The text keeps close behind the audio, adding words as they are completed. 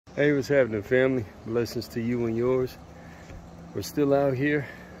Hey, what's happening, family? Blessings to you and yours. We're still out here,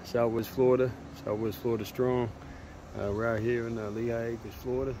 Southwest Florida strong. We're out here in Lehigh Acres,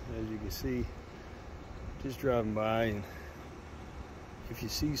 Florida. As you can see, just driving by, and if you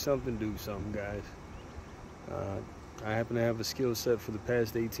see something, do something, guys. I happen to have a skill set for the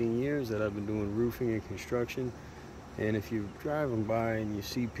past 18 years that I've been doing roofing and construction. And if you're driving by and you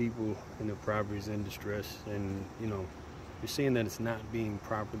see people and their properties in distress, and you're seeing that it's not being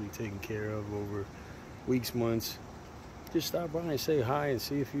properly taken care of over weeks, months, just stop by and say hi and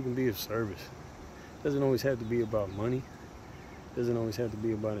see if you can be of service. It doesn't always have to be about money. It doesn't always have to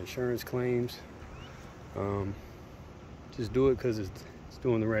be about insurance claims. Just do it because it's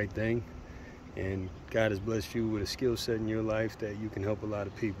doing the right thing. And God has blessed you with a skill set in your life that you can help a lot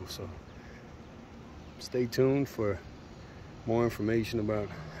of people. So stay tuned for more information about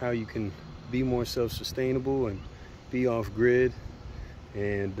how you can be more self-sustainable and be off-grid.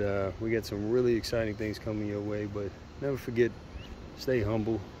 And we got some really exciting things coming your way, but never forget, stay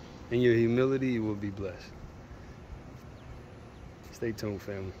humble. In your humility, you will be blessed. Stay tuned,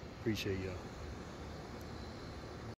 family. Appreciate y'all.